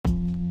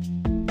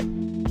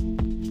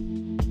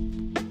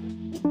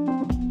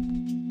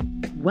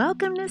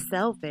Welcome to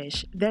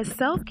Selfish, the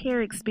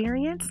self-care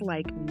experience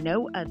like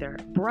no other,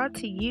 brought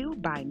to you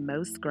by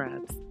Mo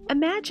Scrubs.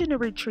 Imagine a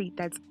retreat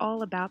that's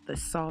all about the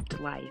soft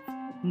life.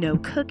 No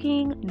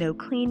cooking, no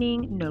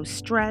cleaning, no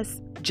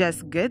stress,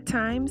 just good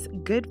times,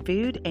 good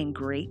food, and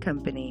great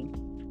company.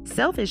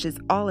 Selfish is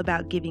all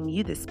about giving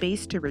you the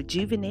space to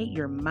rejuvenate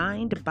your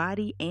mind,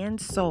 body, and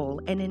soul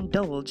and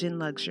indulge in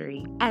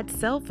luxury. At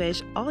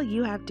Selfish, all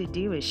you have to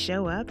do is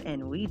show up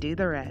and we do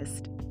the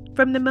rest.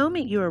 From the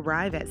moment you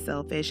arrive at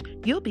Selfish,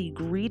 you'll be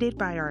greeted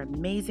by our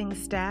amazing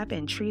staff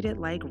and treated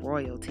like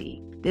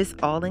royalty. This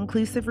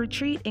all-inclusive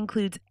retreat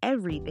includes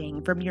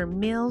everything from your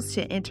meals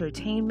to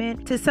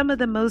entertainment to some of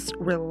the most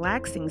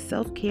relaxing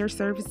self-care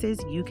services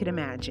you could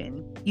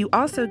imagine. You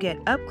also get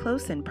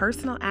up-close and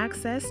personal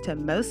access to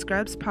Mo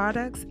Scrubs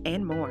products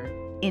and more.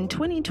 In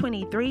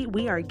 2023,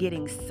 we are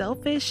getting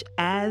selfish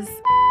as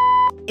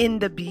in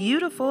the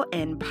beautiful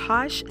and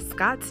posh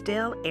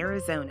Scottsdale,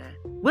 Arizona.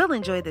 We'll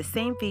enjoy the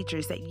same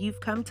features that you've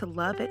come to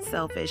love at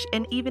Selfish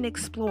and even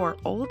explore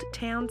Old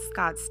Town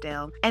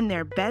Scottsdale and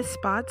their best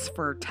spots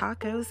for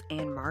tacos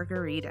and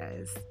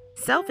margaritas.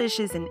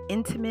 Selfish is an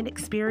intimate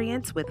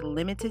experience with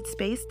limited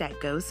space that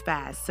goes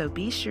fast, so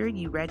be sure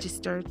you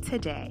register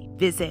today.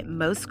 Visit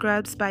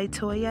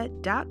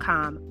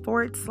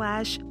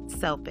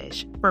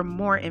moscrubsbytoya.com/selfish for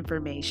more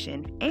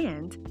information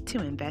and to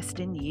invest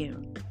in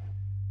you.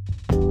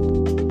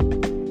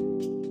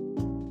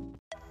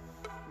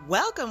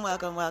 Welcome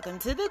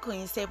to the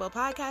Queen's Table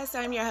Podcast.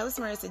 I'm your host,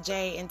 Marissa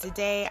J. And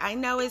today, I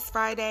know it's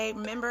Friday.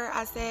 Remember how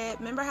I said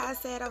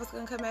I was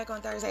going to come back on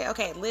Thursday?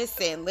 Okay,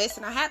 listen,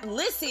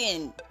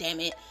 damn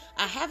it.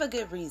 I have a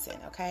good reason,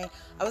 okay?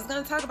 I was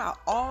going to talk about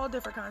all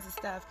different kinds of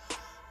stuff.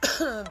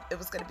 It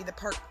was going to be the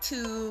part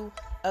 2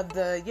 of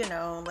the,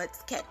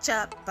 let's catch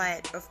up.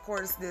 But, of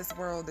course, this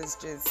world is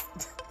just,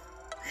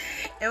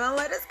 it won't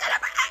let us get a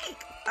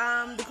break.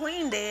 The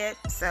Queen did,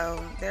 so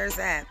there's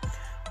that.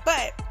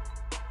 But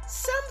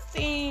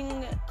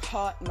something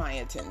caught my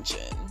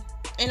attention,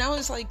 and I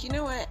was like, you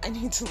know what, I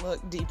need to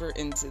look deeper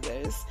into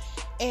this.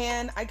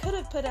 And I could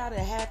have put out a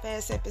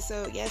half-ass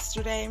episode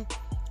yesterday.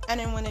 I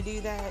didn't want to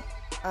do that,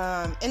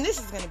 and this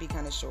is going to be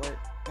kind of short,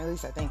 at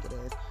least I think it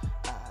is.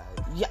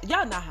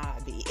 Y'all know how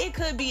I be. It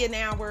could be an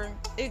hour,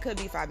 it could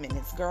be 5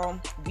 minutes,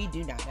 girl, we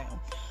do not know.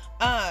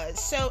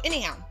 So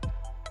anyhow,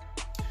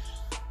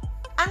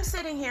 I'm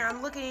sitting here,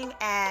 I'm looking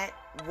at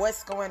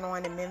what's going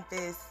on in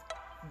Memphis.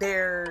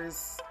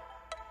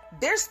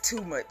 There's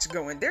too much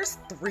going. There's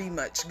three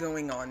much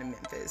going on in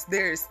Memphis.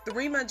 There's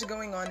three much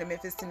going on in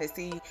Memphis,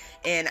 Tennessee,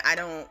 and I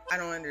don't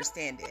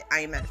understand it. I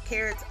am out of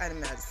carrots. I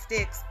am out of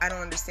sticks. I don't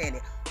understand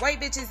it.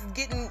 White bitches is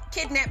getting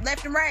kidnapped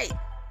left and right.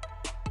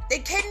 They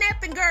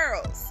kidnapping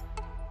girls.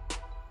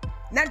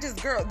 Not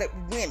just girls, but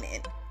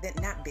women.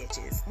 Not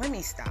bitches. Let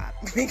me stop,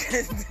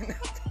 because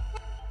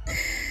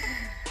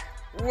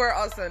we're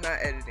also not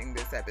editing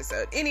this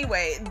episode.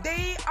 Anyway,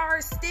 they are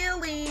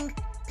stealing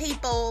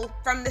people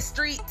from the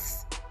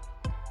streets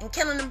and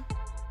killing them.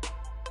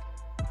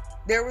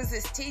 There was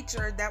this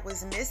teacher that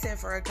was missing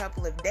for a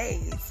couple of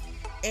days,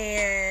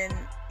 and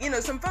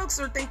some folks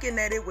were thinking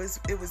that it was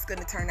going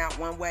to turn out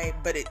one way,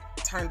 but it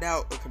turned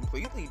out a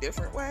completely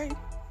different way.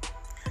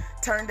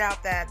 Turned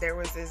out that there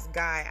was this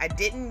guy. I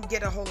didn't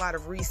get a whole lot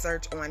of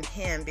research on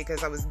him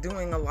because I was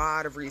doing a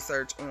lot of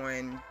research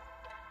on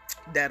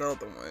that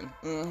other one.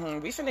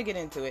 We finna get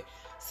into it.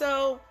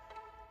 So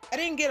I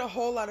didn't get a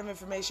whole lot of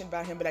information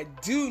about him, but I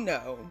do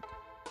know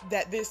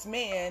that this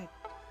man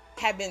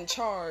had been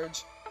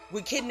charged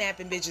with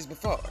kidnapping bitches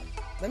before.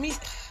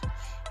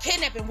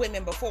 Kidnapping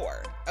women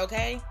before,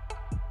 okay?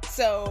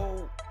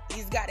 So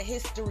he's got a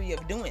history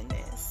of doing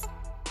this.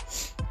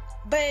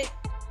 But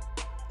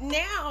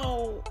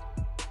now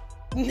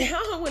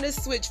I want to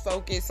switch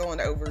focus on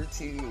over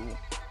to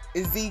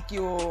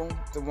Ezekiel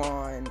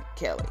Dewan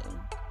Kelly.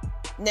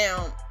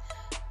 Now,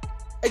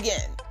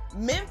 again,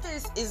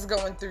 Memphis is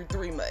going through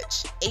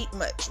 8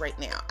 much right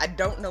now. I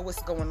don't know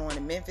what's going on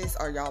in Memphis.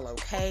 Are y'all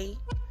okay?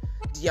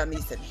 Do y'all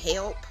need some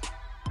help?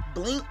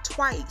 Blink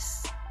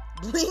twice.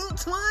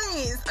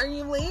 Are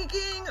you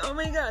blinking? Oh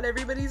my God,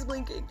 everybody's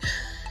blinking.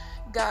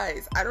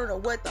 Guys, I don't know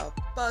what the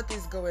fuck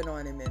is going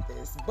on in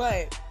Memphis,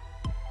 but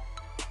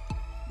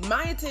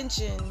my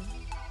attention,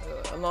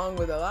 along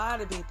with a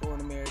lot of people in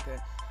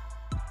America,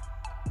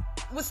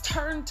 was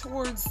turned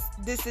towards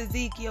this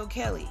Ezekiel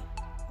Kelly,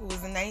 who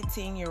was a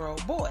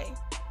 19-year-old boy.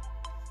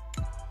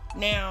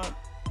 Now,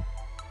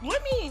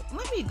 let me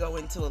go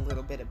into a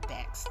little bit of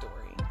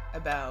backstory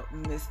about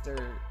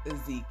Mr.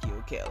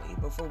 Ezekiel Kelly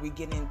before we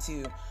get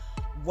into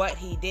what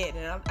he did.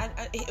 And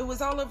it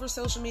was all over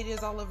social media,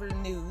 it's all over the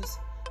news,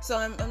 so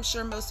I'm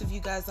sure most of you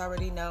guys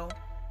already know.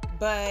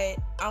 But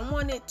I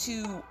wanted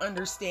to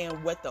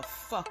understand what the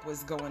fuck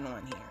was going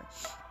on here.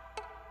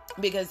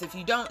 Because if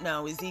you don't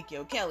know,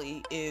 Ezekiel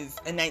Kelly is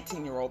a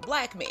 19-year-old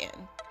black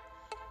man.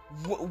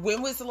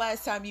 When was the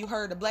last time you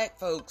heard of black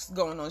folks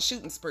going on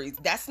shooting sprees?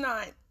 That's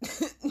not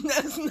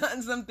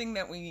something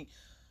that we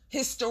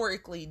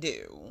historically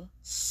do.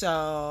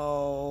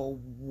 So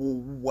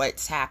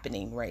what's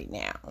happening right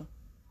now?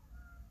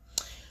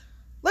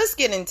 let's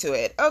get into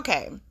it.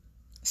 Okay.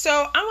 So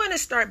I want to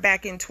start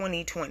back in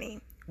 2020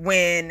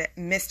 when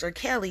Mr.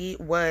 Kelly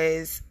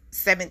was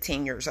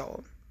 17 years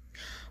old.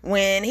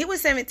 When he was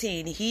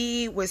 17,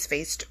 he was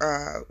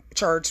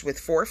charged with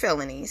 4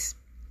 felonies,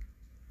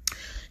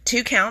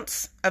 2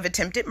 counts of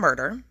attempted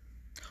murder,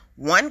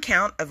 1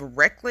 count of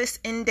reckless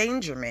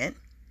endangerment,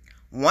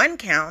 1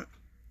 count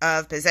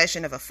of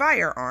possession of a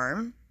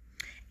firearm,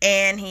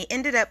 and he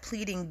ended up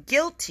pleading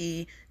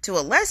guilty to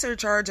a lesser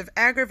charge of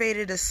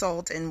aggravated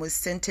assault and was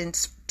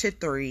sentenced to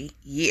 3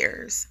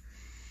 years.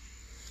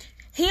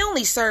 He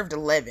only served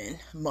 11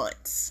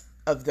 months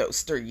of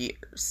those 3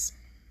 years.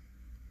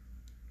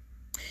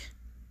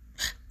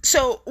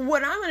 So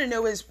what I want to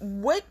know is,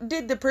 what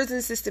did the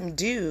prison system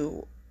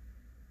do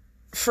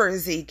for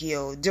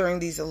Ezekiel during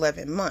these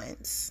 11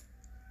 months?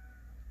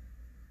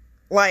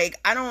 Like,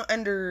 I don't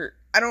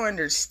understand.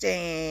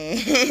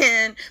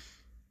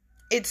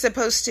 It's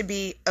supposed to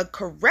be a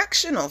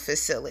correctional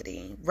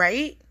facility,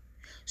 right?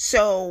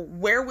 So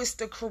where was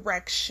the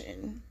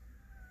correction?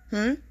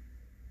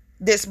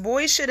 This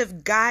boy should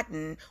have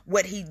gotten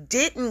what he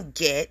didn't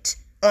get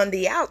on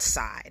the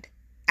outside,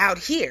 out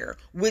here,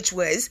 which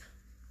was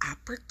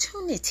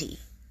opportunity.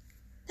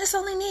 That's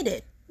all he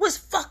needed, was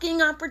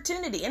fucking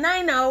opportunity. And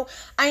I know,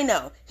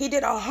 he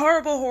did a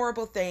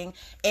horrible thing.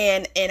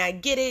 And I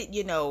get it,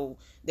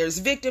 there's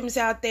victims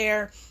out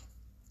there.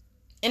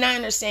 And I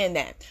understand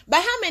that. But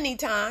how many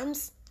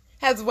times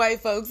has white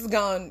folks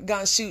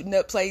gone shooting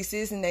up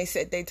places and they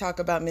said they talk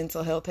about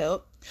mental health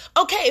help?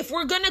 Okay, if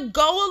we're going to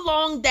go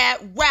along that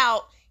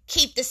route,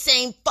 keep the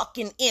same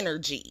fucking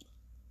energy.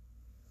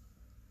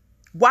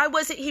 Why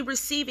wasn't he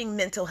receiving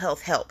mental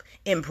health help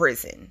in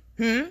prison?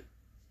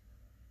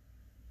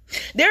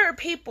 There are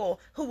people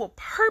who will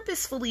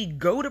purposefully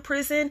go to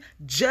prison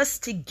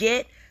just to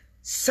get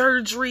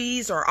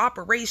surgeries or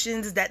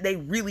operations that they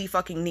really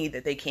fucking need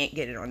that they can't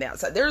get it on the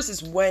outside. There's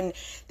this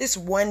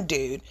one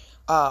dude,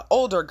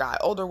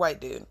 older white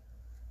dude,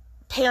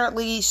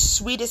 apparently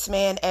sweetest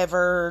man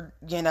ever,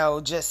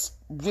 just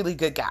really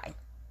good guy.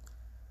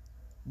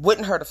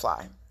 Wouldn't hurt a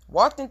fly.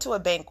 Walked into a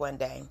bank one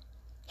day,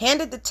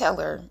 handed the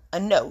teller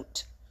a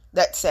note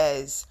that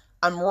says,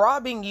 "I'm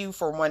robbing you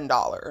for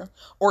 $1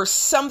 or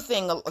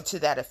something to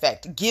that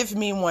effect. Give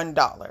me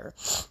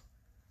 $1.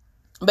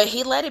 But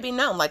he let it be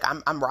known, like,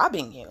 I'm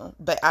robbing you,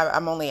 but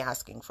I'm only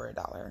asking for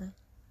 $1.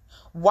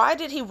 Why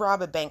did he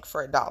rob a bank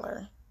for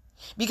 $1?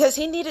 Because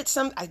he needed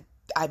some,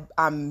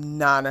 I'm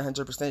not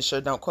 100%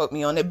 sure, don't quote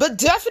me on it, but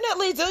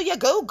definitely do your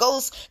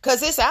Googles,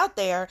 because it's out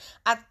there.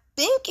 I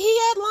think he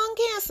had lung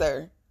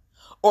cancer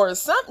or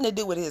something to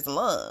do with his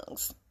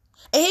lungs.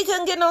 And he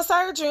couldn't get no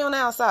surgery on the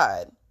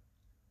outside.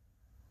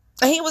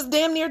 And he was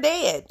damn near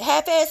dead,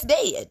 half-ass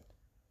dead.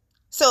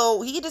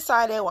 So he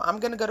decided, well, I'm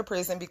going to go to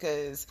prison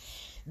because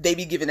they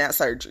be giving out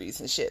surgeries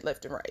and shit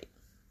left and right.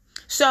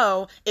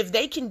 So if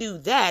they can do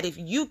that, if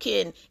you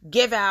can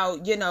give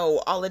out,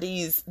 all of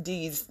these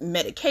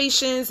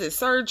medications and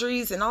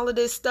surgeries and all of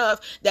this stuff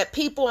that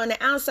people on the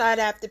outside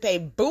have to pay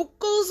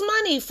buku's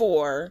money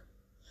for,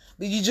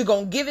 but you just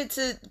gonna give it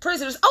to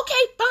prisoners,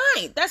 okay,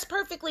 fine. That's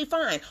perfectly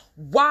fine.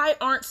 Why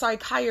aren't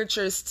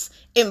psychiatrists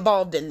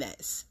involved in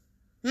this?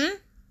 I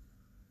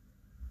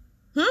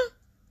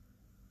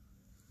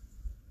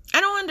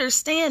don't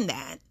understand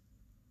that.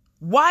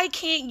 Why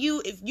can't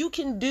you, if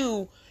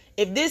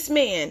this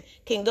man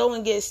can go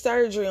and get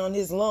surgery on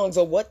his lungs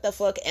or what the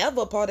fuck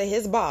ever part of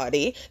his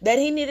body that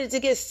he needed to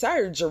get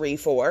surgery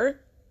for,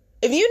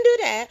 if you do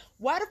that,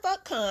 why the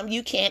fuck come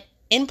you can't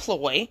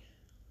employ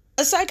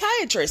a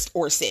psychiatrist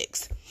or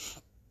 6?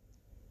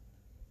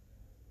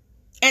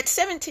 At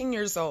 17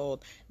 years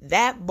old,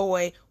 that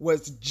boy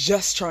was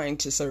just trying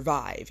to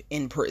survive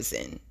in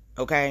prison,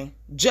 okay?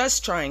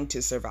 Just trying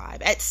to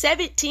survive. At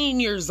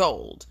 17 years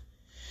old,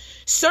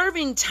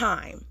 serving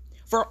time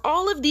for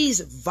all of these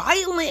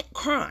violent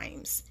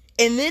crimes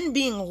and then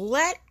being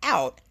let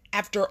out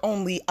after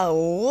only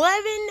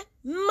 11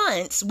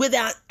 months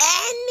without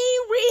any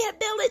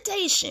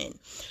rehabilitation.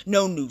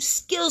 No new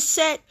skill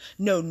set,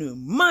 no new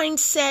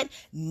mindset,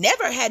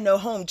 never had no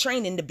home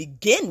training to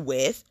begin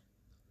with.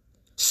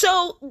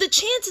 So the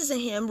chances of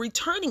him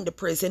returning to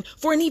prison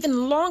for an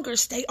even longer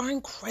stay are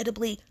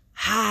incredibly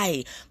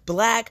high.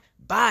 Black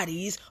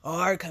bodies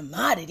are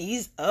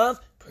commodities of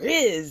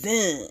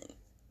prison.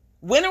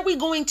 When are we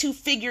going to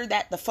figure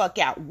that the fuck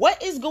out?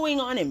 What is going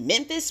on in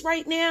Memphis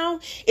right now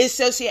is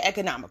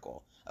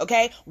socioeconomical.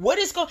 Okay,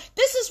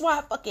 this is why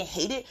I fucking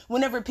hate it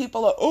whenever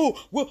people are, oh,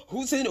 well,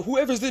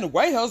 whoever's in the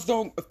White House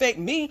don't affect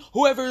me.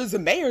 Whoever is the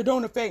mayor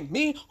don't affect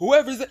me.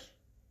 It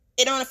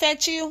don't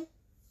affect you.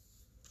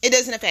 It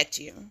doesn't affect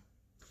you.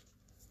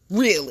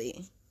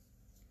 Really.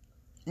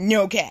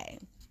 Okay.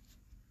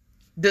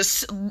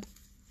 This,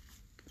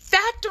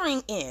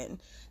 factoring in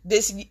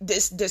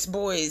this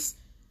boy's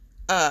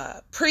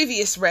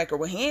previous record,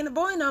 well, he ain't a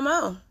boy no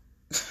more.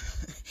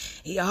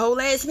 He a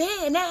whole ass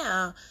man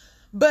now.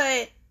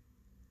 But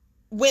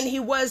when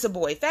he was a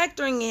boy,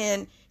 factoring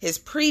in his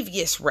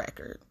previous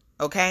record,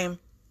 okay,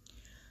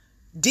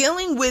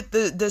 dealing with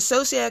the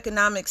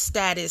socioeconomic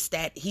status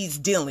that he's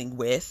dealing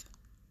with,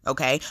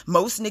 Okay,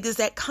 most niggas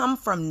that come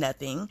from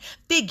nothing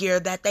figure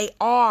that they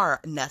are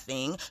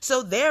nothing,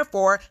 so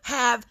therefore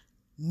have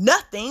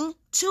nothing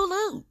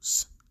to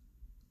lose.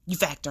 You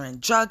factor in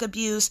drug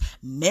abuse,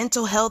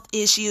 mental health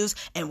issues,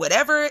 and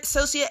whatever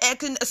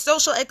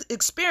social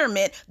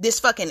experiment this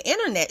fucking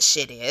internet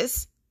shit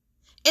is,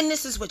 and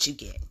this is what you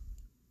get.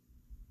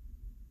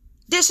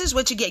 This is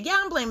what you get. Yeah,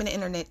 I'm blaming the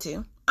internet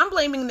too. I'm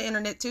blaming the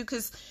internet too,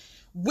 because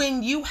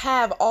when you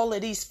have all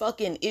of these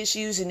fucking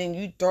issues and then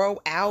you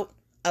throw out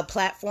a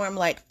platform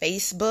like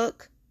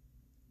Facebook,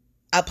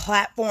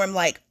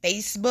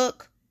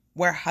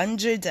 where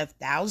hundreds of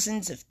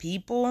thousands of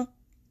people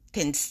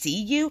can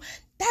see you,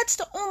 that's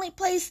the only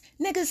place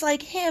niggas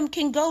like him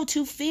can go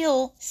to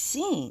feel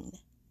seen.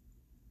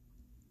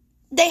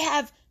 They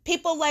have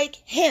people like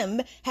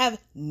him have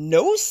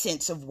no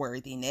sense of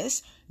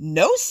worthiness,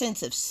 no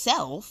sense of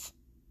self.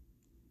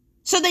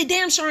 So they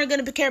damn sure aren't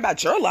going to care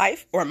about your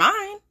life or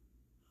mine.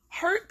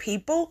 Hurt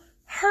people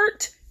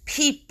hurt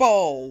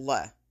people.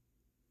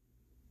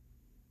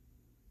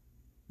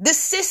 The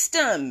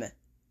system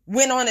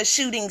went on a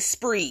shooting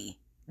spree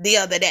the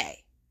other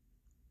day.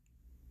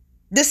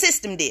 The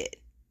system did.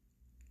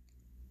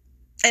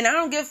 And I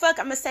don't give a fuck.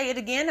 I'm going to say it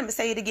again.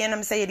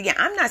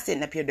 I'm not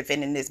sitting up here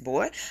defending this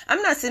boy.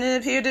 I'm not sitting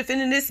up here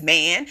defending this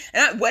man.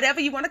 Whatever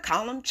you want to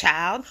call him,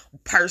 child,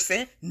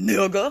 person,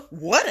 nigga,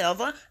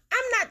 whatever.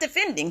 I'm not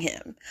defending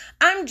him.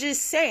 I'm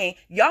just saying,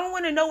 y'all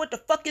want to know what the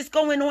fuck is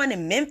going on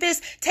in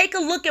Memphis? Take a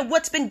look at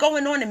what's been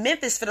going on in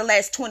Memphis for the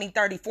last 20,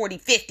 30, 40,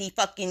 50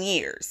 fucking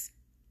years.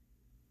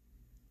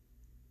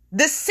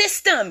 The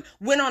system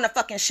went on a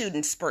fucking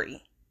shooting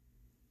spree.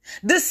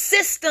 The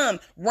system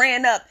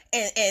ran up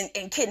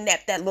and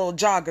kidnapped that little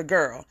jogger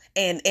girl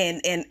and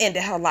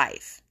ended her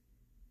life.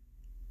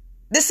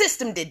 The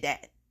system did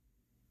that.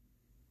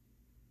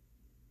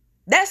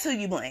 That's who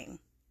you blame.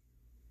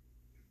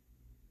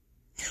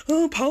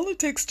 Oh,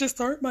 politics just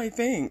aren't my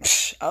thing.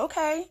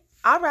 Okay.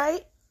 All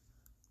right.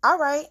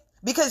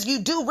 Because you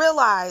do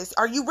realize,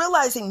 are you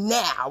realizing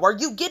now, are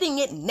you getting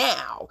it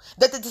now,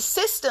 that the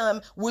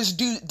system was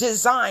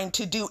designed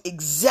to do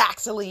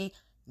exactly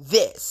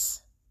this?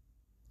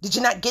 Did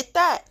you not get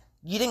that?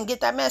 You didn't get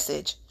that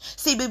message.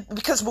 See,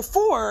 because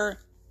before,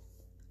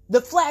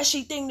 the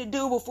flashy thing to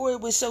do before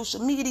it was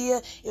social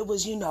media, it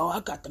was,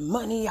 I got the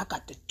money, I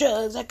got the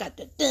drugs, I got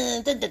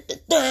the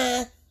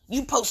dun.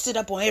 You posted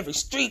up on every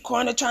street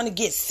corner trying to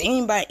get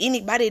seen by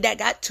anybody that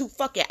got 2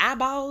 fucking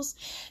eyeballs.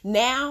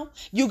 Now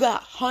you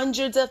got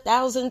hundreds of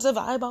thousands of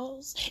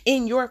eyeballs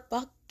in your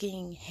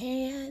fucking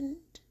hand.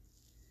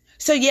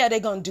 So yeah, they're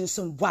going to do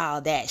some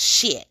wild ass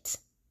shit.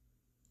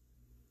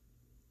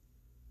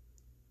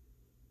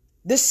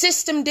 The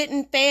system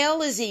didn't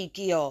fail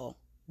Ezekiel.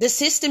 The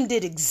system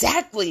did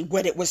exactly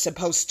what it was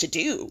supposed to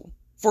do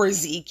for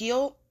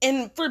Ezekiel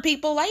and for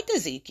people like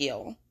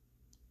Ezekiel.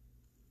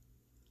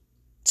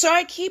 So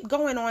I keep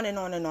going on and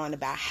on and on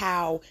about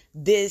how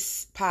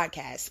this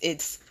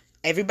podcast,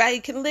 everybody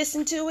can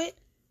listen to it,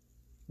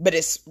 but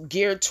it's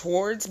geared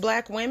towards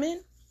Black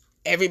women.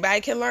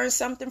 Everybody can learn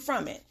something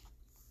from it.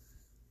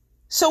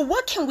 So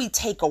what can we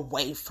take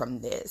away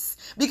from this?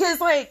 Because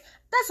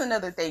that's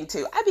another thing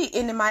too. I be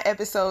ending my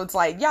episodes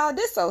like, y'all,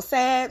 this so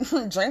sad.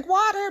 Drink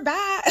water,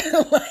 bye.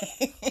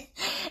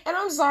 And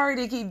I'm sorry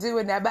to keep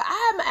doing that, but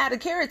I'm out of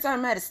carrots,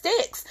 I'm out of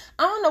sticks.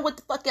 I don't know what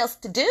the fuck else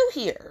to do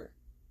here.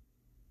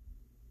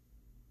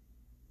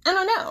 I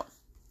don't know.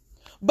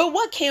 But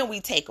what can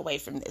we take away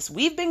from this?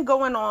 We've been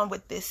going on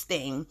with this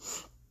thing.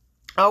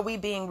 Are we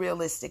being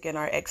realistic in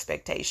our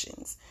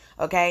expectations?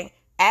 Okay.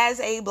 As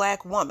a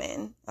Black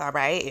woman, all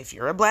right, if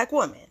you're a Black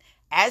woman,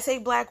 as a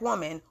Black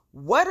woman,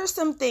 what are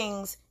some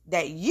things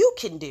that you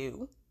can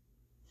do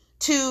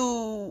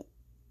to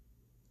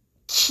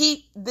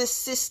keep the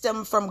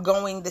system from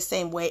going the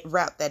same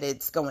route that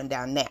it's going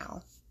down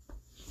now?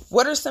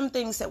 What are some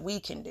things that we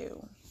can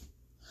do?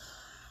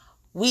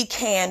 We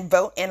can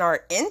vote in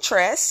our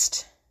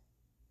interest.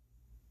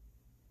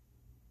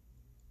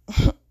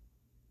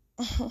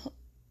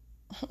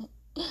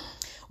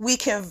 We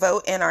can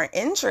vote in our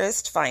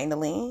interest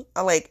finally.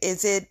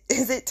 Is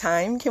it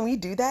time? Can we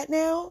do that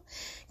now?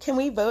 Can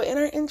we vote in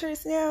our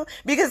interest now?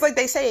 Because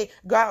they say,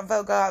 go out and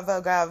vote, go out and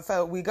vote, go out and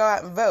vote. We go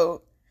out and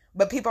vote,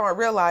 but people aren't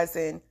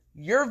realizing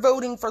you're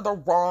voting for the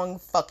wrong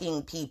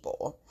fucking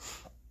people.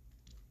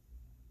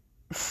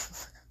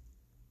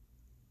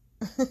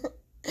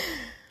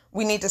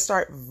 We need to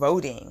start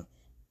voting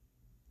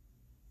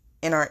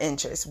in our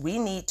interest. We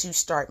need to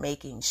start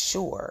making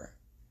sure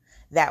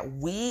that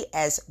we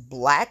as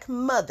Black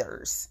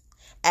mothers,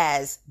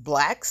 as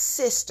Black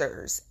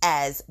sisters,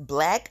 as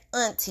Black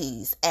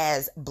aunties,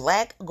 as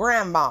Black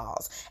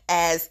grandmas,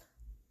 as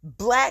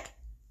Black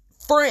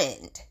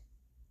friend,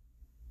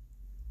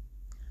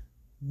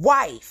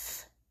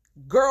 wife,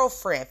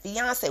 girlfriend,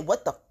 fiance,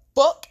 what the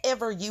fuck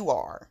ever you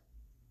are,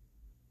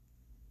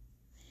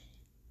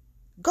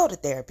 go to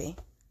therapy.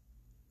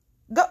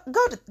 Go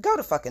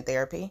to fucking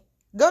therapy.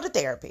 Go to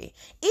therapy.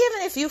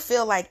 Even if you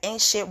feel like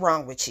ain't shit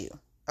wrong with you.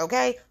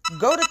 Okay?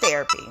 Go to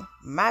therapy.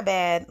 My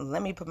bad.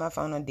 Let me put my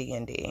phone on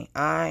D&D.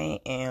 I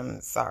am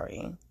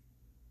sorry.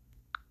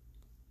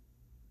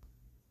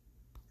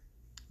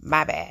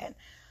 My bad.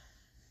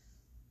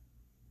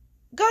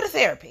 Go to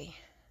therapy.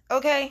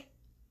 Okay?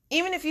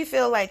 Even if you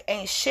feel like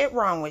ain't shit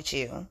wrong with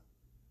you,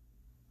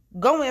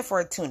 go in for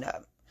a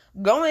tune-up.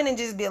 Go in and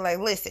just be like,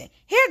 listen,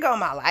 here go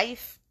my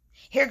life.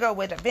 Here go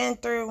what I've been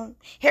through.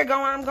 Here go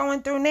what I'm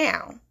going through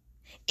now.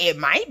 It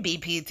might be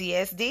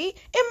PTSD. It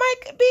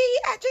might be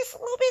I just a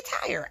little bit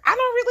tired. I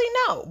don't really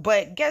know.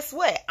 But guess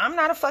what? I'm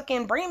not a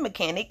fucking brain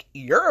mechanic.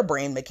 You're a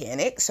brain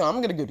mechanic. So I'm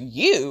going to go to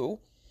you.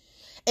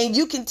 And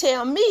you can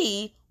tell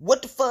me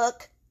what the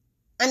fuck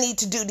I need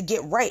to do to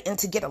get right and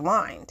to get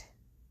aligned.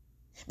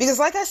 Because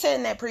like I said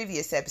in that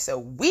previous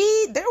episode,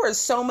 there was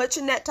so much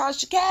in that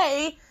Tasha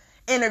K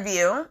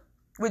interview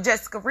with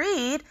Jessica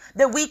Reed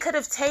that we could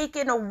have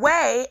taken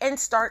away and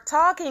start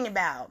talking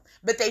about.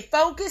 But they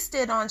focused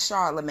it on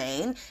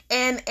Charlemagne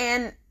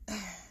and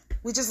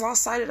we just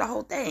lost sight of the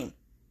whole thing.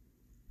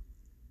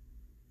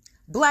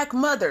 Black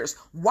mothers,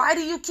 why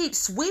do you keep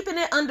sweeping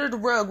it under the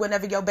rug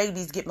whenever your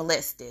babies get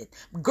molested?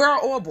 Girl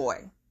or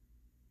boy?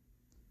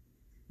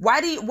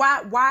 Why do you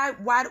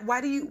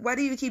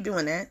keep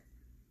doing that?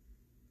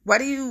 Why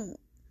do you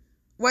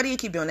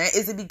keep doing that?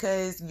 Is it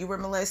because you were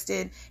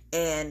molested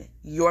and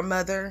your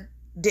mother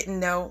didn't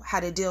know how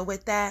to deal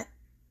with that?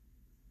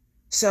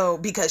 So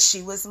because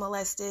she was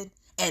molested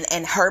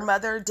and her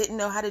mother didn't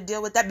know how to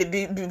deal with that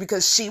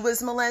because she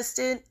was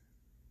molested?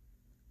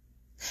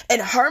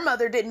 And her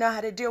mother didn't know how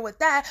to deal with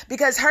that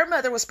because her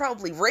mother was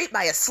probably raped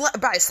by a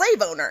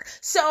slave owner.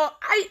 So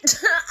I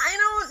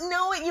don't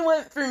know what you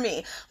want from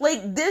me.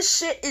 Like, this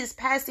shit is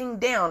passing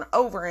down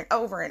over and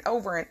over and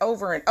over and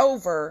over and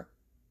over.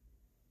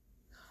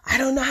 I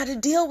don't know how to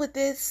deal with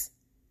this.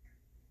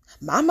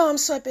 My mom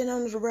swept it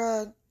under the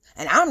rug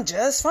and I'm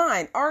just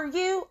fine. Are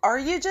you? Are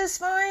you just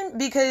fine?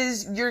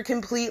 Because you're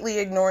completely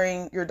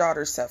ignoring your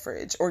daughter's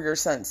suffrage or your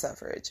son's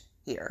suffrage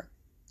here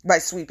by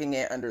sweeping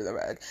it under the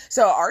rug.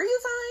 So are you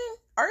fine?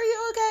 Are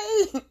you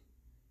okay?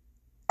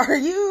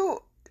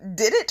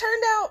 Did it turn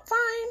out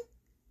fine?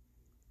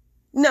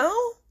 No?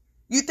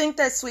 You think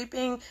that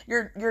sweeping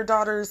your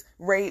daughter's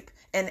rape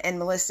and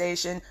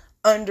molestation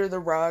under the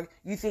rug,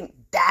 you think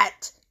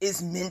that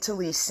is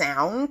mentally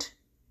sound?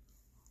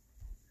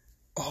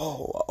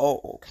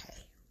 Oh,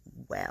 okay.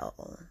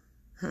 Well,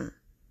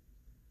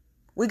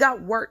 we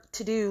got work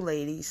to do,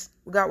 ladies.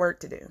 We got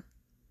work to do.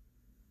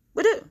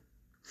 We do.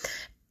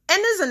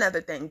 And there's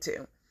another thing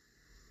too.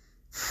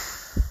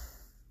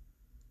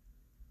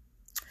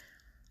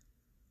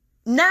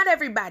 Not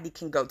everybody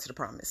can go to the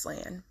promised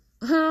land.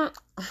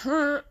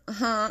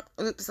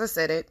 Oops, I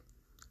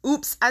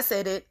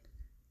said it.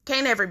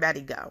 Can't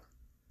everybody go?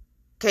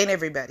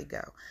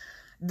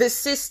 The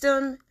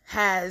system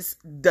has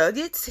dug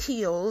its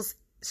heels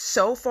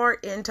so far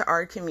into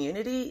our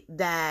community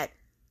that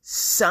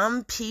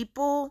some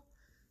people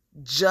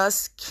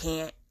just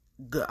can't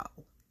go.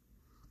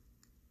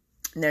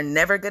 They're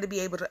never going to be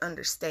able to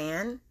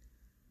understand.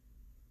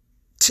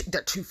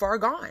 They're too far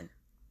gone.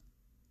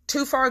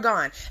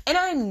 And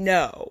I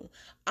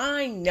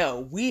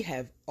know we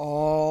have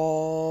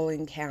all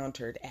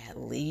encountered at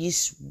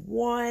least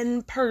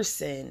one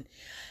person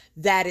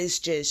that is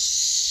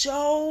just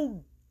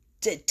so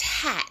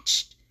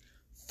detached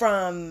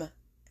from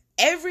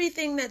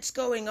everything that's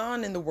going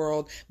on in the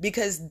world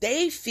because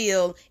they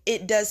feel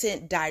it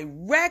doesn't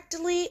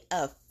directly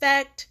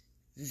affect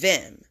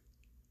them.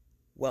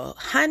 Well,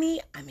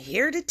 honey, I'm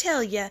here to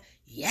tell you,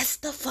 yes,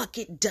 the fuck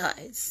it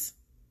does.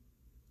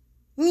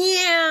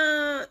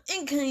 Yeah,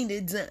 it kind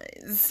of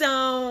does.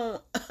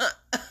 So,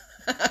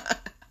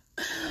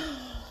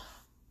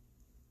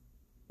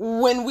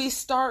 when we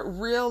start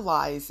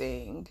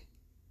realizing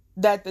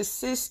that the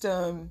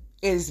system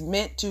is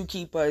meant to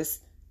keep us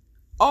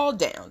all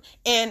down,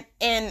 and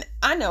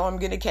I know I'm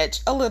going to catch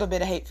a little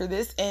bit of hate for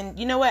this, and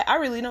you know what? I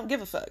really don't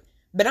give a fuck.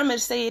 But I'm going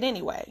to say it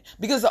anyway,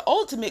 because the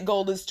ultimate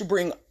goal is to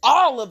bring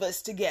all of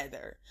us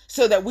together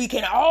so that we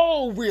can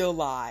all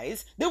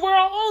realize that we're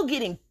all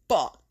getting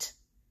fucked.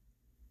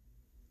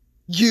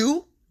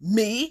 You,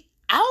 me,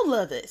 all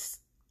of us.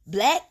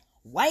 Black,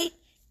 white,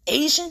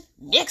 Asian,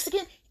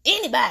 Mexican,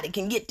 anybody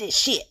can get this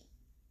shit.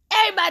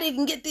 Everybody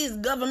can get these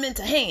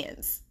governmental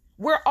hands.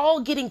 We're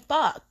all getting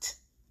fucked.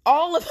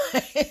 All of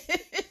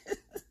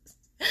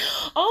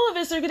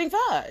us are getting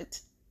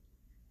fucked.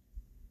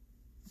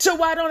 So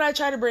why don't I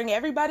try to bring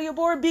everybody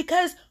aboard?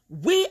 Because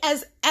we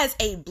as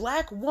a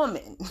black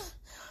woman,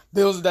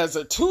 those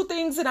are two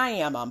things that I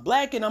am. I'm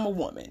black and I'm a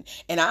woman.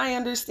 And I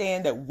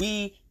understand that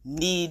we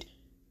need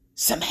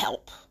some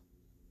help.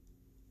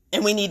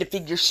 And we need to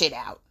figure shit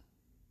out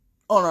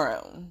on our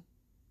own.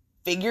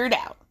 Figure it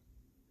out.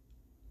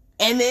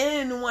 And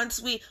then once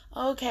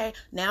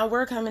now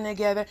we're coming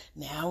together.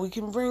 Now we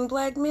can bring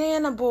black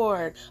men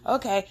aboard.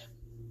 Okay.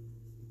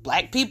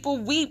 Black people,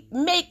 we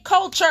make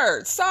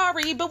culture.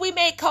 Sorry, but we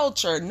make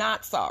culture.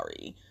 Not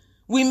sorry.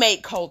 We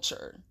make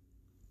culture.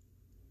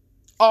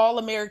 All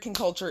American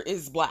culture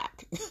is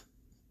black.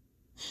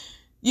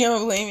 You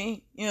don't believe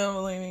me? You don't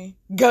believe me?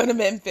 Go to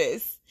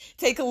Memphis.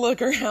 Take a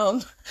look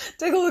around.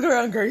 Take a look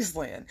around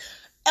Graceland.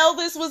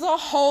 Elvis was a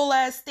whole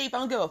ass thief. I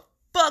don't give a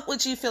fuck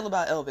what you feel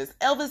about Elvis.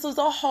 Elvis was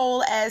a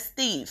whole ass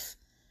thief.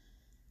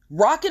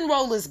 Rock and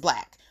roll is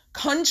black.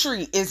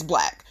 Country is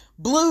black.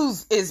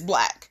 Blues is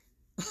black.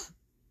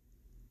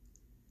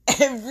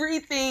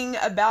 Everything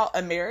about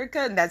America,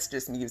 and that's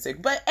just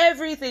music, but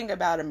everything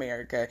about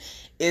America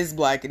is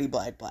blackity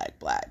black, black,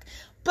 black.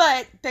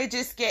 But they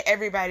just get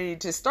everybody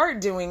to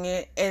start doing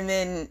it. And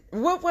then,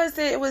 what was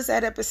it? It was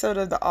that episode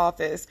of The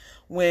Office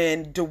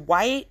when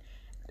Dwight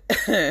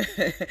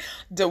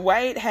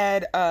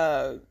had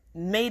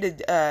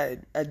made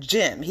a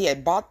gym. He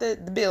had bought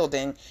the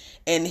building,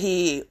 and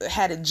he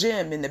had a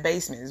gym in the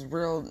basement. It's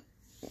real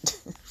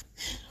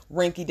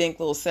rinky-dink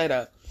little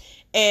setup.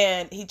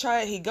 And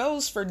he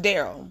goes for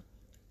Daryl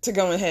to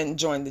go ahead and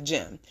join the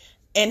gym.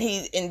 And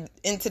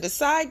into the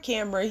side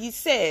camera, he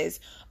says,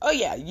 "Oh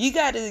yeah, you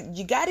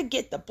gotta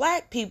get the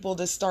black people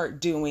to start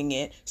doing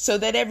it so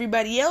that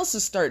everybody else will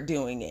start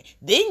doing it.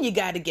 Then you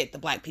gotta get the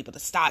black people to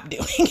stop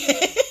doing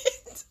it."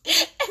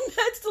 And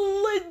that's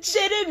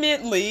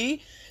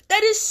legitimately,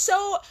 that is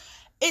so,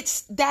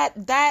 it's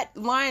that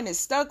line has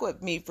stuck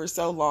with me for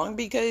so long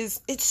because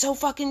it's so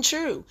fucking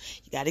true.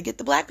 You got to get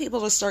the black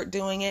people to start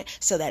doing it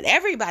so that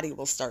everybody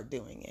will start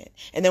doing it.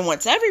 And then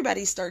once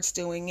everybody starts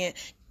doing it,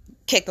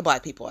 kick the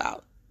black people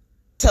out.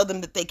 Tell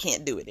them that they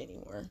can't do it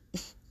anymore.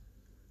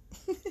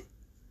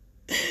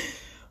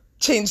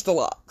 Change the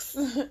locks.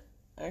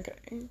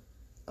 Okay.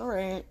 All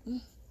right.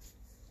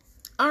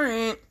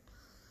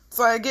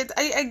 So I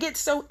get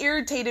so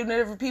irritated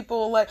whenever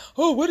people are like,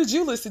 "Oh, what did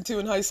you listen to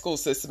in high school?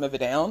 System of a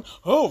Down."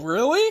 "Oh,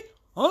 really?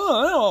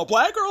 Oh,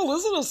 black girl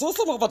listen to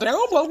System of a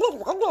Down." Blah, blah,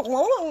 blah, blah,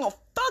 blah.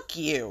 Fuck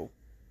you.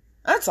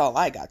 That's all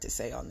I got to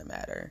say on the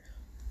matter.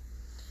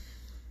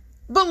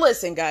 But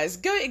listen, guys,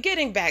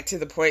 getting back to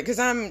the point, because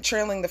I'm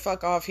trailing the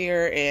fuck off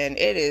here, and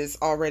it is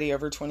already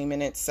over 20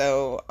 minutes.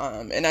 So,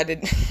 and I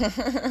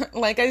didn't,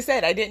 like I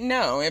said, I didn't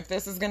know if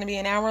this is going to be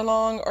an hour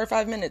long or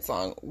 5 minutes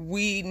long.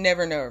 We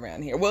never know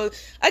around here. Well,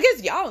 I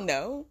guess y'all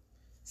know.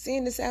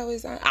 Seeing this how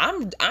it's on,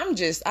 I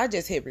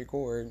just hit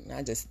record.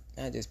 I just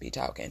be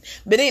talking.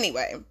 But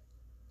anyway,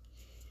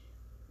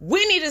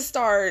 we need to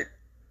start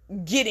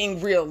getting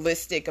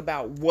realistic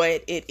about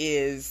what it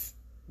is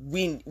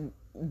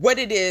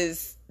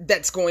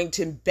that's going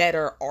to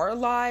better our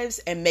lives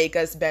and make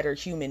us better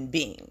human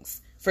beings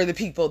for the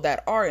people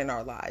that are in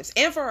our lives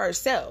and for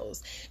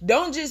ourselves.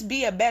 Don't just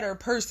be a better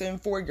person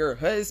for your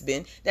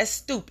husband. That's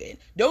stupid.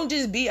 Don't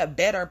just be a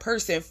better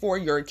person for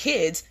your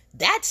kids.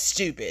 That's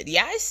stupid.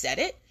 Yeah, I said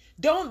it.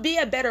 Don't be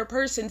a better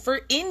person for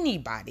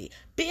anybody.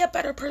 Be a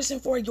better person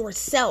for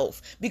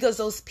yourself, because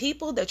those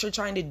people that you're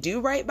trying to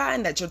do right by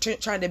and that you're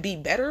trying to be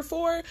better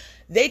for,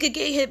 they could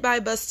get hit by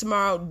a bus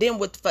tomorrow. Then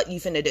what the fuck you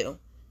finna do?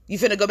 You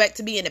finna go back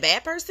to being a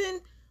bad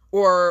person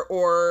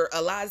or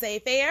a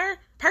laissez-faire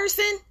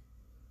person?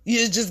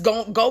 You just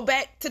go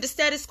back to the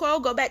status quo,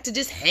 go back to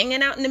just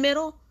hanging out in the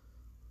middle?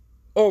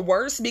 Or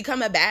worse,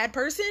 become a bad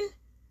person?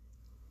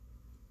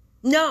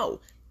 No.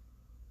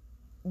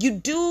 You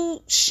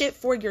do shit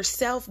for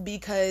yourself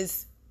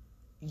because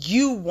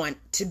you want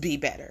to be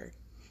better.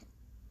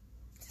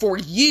 For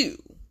you.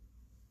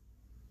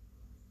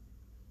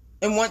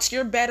 And once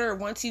you're better,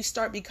 once you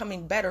start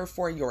becoming better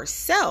for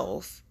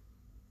yourself,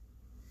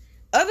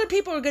 other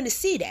people are going to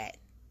see that.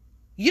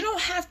 You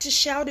don't have to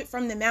shout it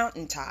from the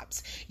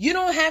mountaintops. You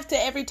don't have to,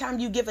 every time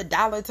you give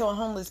 $1 to a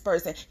homeless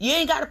person, you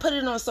ain't got to put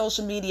it on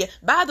social media.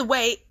 By the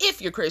way,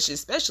 if you're Christian,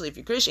 especially if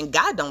you're Christian,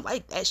 God don't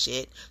like that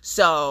shit.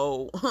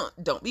 So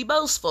don't be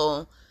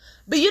boastful.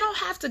 But you don't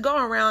have to go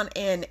around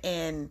and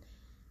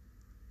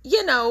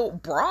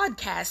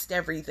broadcast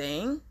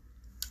everything.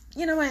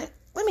 You know what?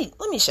 Let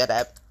me shut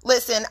up.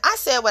 Listen, I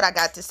said what I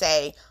got to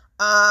say.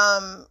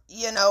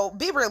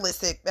 Be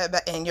realistic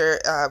in your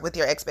with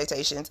your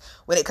expectations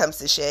when it comes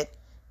to shit.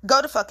 Go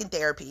to fucking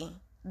therapy.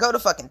 Go to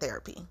fucking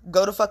therapy.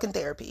 Go to fucking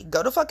therapy.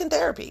 Go to fucking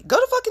therapy. Go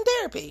to fucking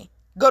therapy.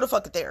 Go to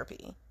fucking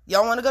therapy.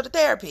 Y'all want to go to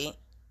therapy?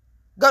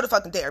 Go to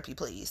fucking therapy,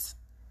 please.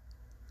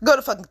 Go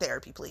to fucking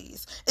therapy,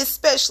 please.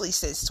 Especially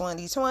since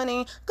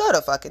 2020. Go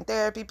to fucking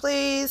therapy,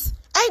 please.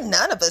 Ain't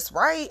none of us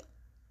right.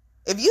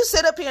 If you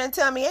sit up here and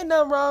tell me ain't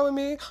nothing wrong with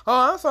me,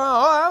 oh, I'm fine,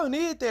 oh, I don't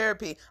need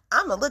therapy,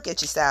 I'm going to look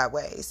at you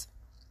sideways.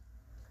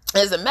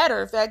 As a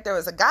matter of fact, there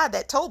was a guy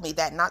that told me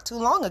that not too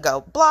long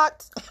ago.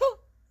 Blocked.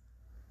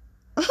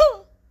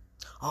 Oh,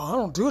 I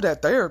don't do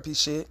that therapy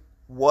shit.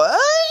 What?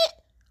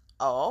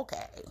 Oh,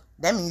 okay.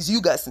 That means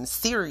you got some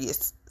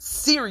serious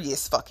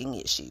fucking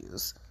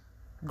issues.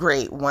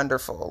 Great,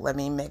 wonderful. Let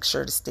me make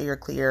sure to steer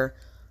clear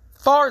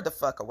far the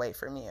fuck away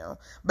from you.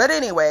 But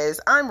anyways,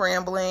 I'm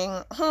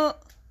rambling.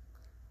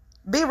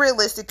 Be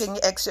realistic in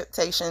your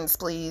expectations,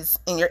 please,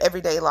 in your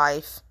everyday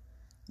life.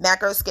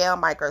 Macro scale,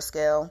 micro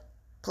scale.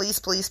 Please,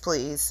 please,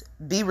 please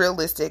be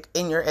realistic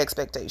in your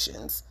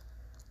expectations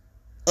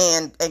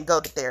and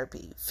go to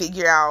therapy.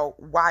 Figure out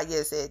why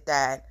is it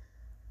that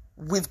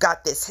we've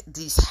got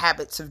these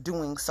habits of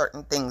doing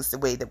certain things the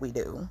way that we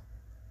do.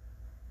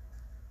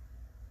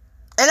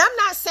 And I'm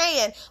not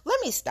saying, let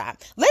me stop.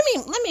 Let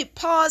me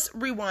pause,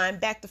 rewind,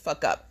 back the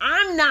fuck up.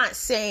 I'm not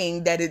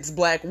saying that it's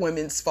black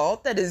women's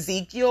fault that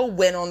Ezekiel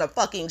went on a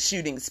fucking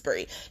shooting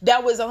spree.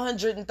 That was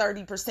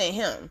 130%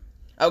 him.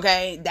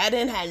 Okay? That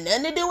didn't have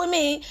nothing to do with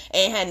me.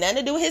 It had nothing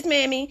to do with his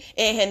mammy.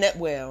 It had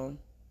nothing, well,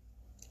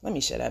 let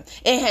me shut up.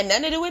 It had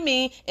nothing to do with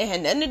me. It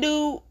had nothing to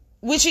do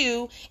with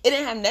you. It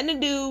didn't have nothing to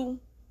do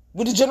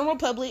with the general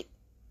public.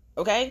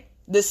 Okay?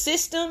 The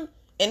system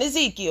and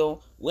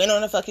Ezekiel went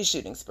on a fucking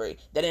shooting spree.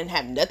 That didn't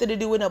have nothing to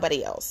do with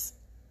nobody else.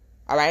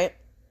 All right?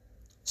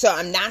 So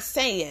I'm not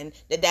saying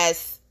that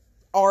that's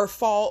our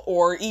fault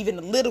or even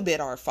a little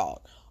bit our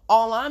fault.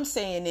 All I'm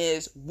saying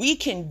is we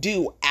can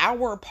do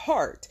our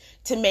part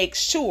to make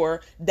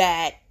sure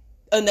that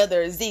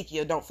another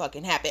Ezekiel don't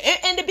fucking happen.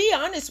 And to be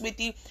honest with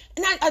you,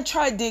 and I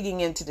tried digging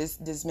into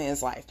this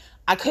man's life.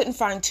 I couldn't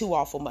find too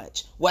awful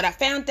much. What I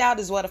found out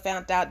is what I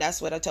found out.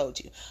 That's what I told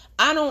you.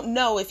 I don't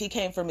know if he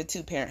came from a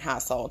 2-parent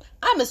household.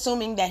 I'm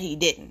assuming that he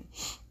didn't.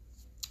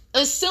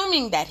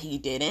 Assuming that he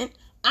didn't,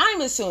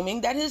 I'm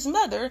assuming that his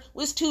mother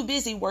was too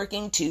busy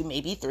working 2,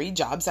 maybe 3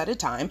 jobs at a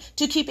time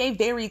to keep a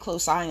very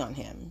close eye on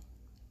him.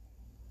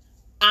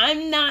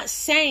 I'm not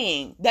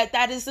saying that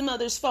that is the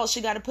mother's fault.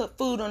 She got to put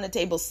food on the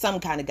table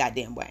some kind of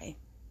goddamn way.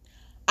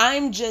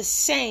 I'm just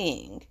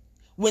saying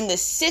when the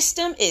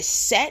system is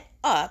set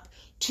up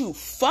to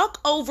fuck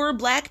over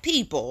black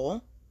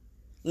people,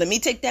 let me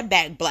take that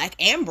back, black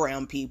and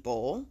brown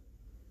people,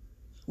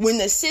 when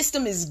the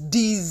system is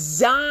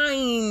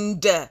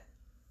designed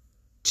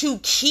to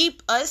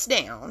keep us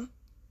down,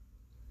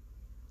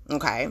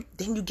 okay,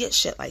 then you get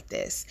shit like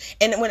this.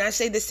 And when I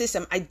say the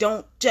system, I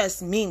don't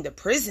just mean the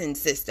prison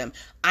system.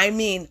 I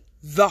mean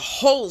the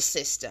whole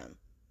system.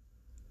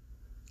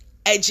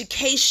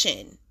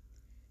 Education,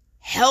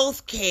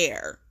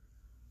 healthcare,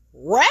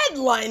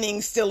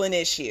 redlining still an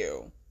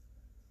issue.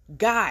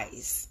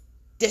 Guys,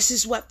 this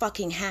is what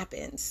fucking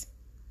happens.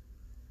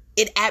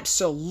 It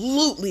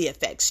absolutely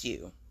affects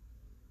you.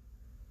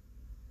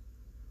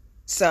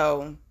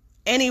 So,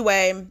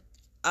 anyway,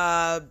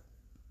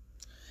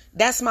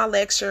 that's my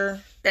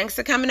lecture. Thanks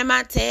for coming to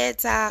my TED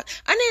Talk.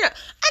 I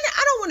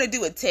don't want to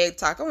do a TED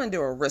Talk. I want to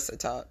do a RISA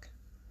Talk.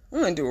 I'm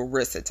going to do a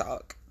RISA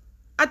Talk.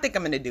 I think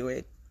I'm going to do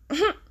it.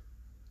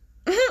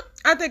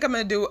 I think I'm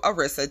going to do a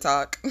RISA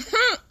Talk.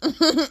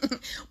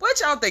 What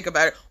y'all think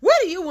about it? What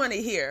do you want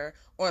to hear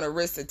on a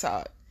RISA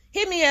Talk?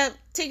 Hit me up,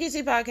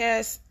 TQT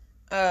Podcast,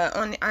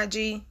 on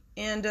IG.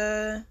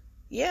 And,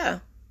 yeah.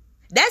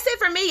 That's it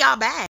for me, y'all.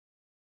 Bye.